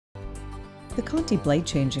The Conti Blade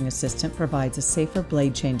Changing Assistant provides a safer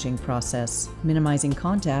blade changing process, minimizing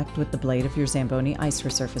contact with the blade of your Zamboni ice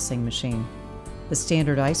resurfacing machine. The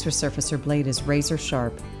standard ice resurfacer blade is razor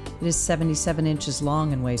sharp. It is 77 inches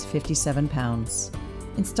long and weighs 57 pounds.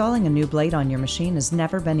 Installing a new blade on your machine has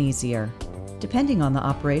never been easier. Depending on the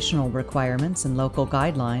operational requirements and local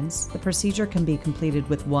guidelines, the procedure can be completed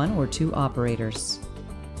with 1 or 2 operators.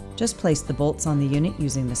 Just place the bolts on the unit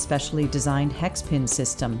using the specially designed hex pin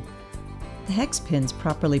system. The hex pins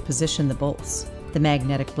properly position the bolts. The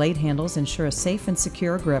magnetic blade handles ensure a safe and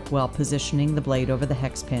secure grip while positioning the blade over the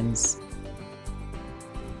hex pins.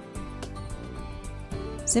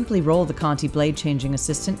 Simply roll the Conti Blade Changing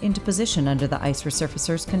Assistant into position under the ice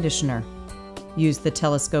resurfacer's conditioner. Use the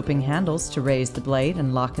telescoping handles to raise the blade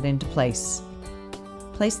and lock it into place.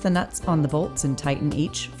 Place the nuts on the bolts and tighten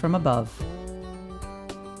each from above.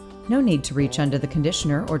 No need to reach under the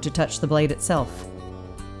conditioner or to touch the blade itself.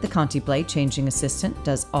 The Conti Blade Changing Assistant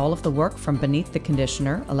does all of the work from beneath the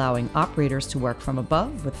conditioner, allowing operators to work from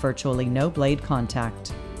above with virtually no blade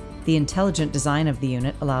contact. The intelligent design of the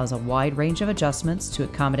unit allows a wide range of adjustments to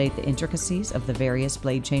accommodate the intricacies of the various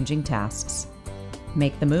blade changing tasks.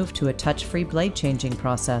 Make the move to a touch-free blade changing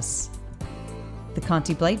process. The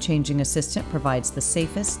Conti Blade Changing Assistant provides the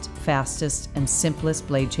safest, fastest, and simplest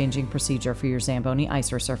blade changing procedure for your Zamboni ice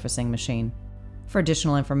resurfacing machine. For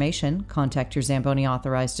additional information, contact your Zamboni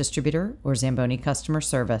authorized distributor or Zamboni customer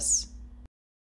service.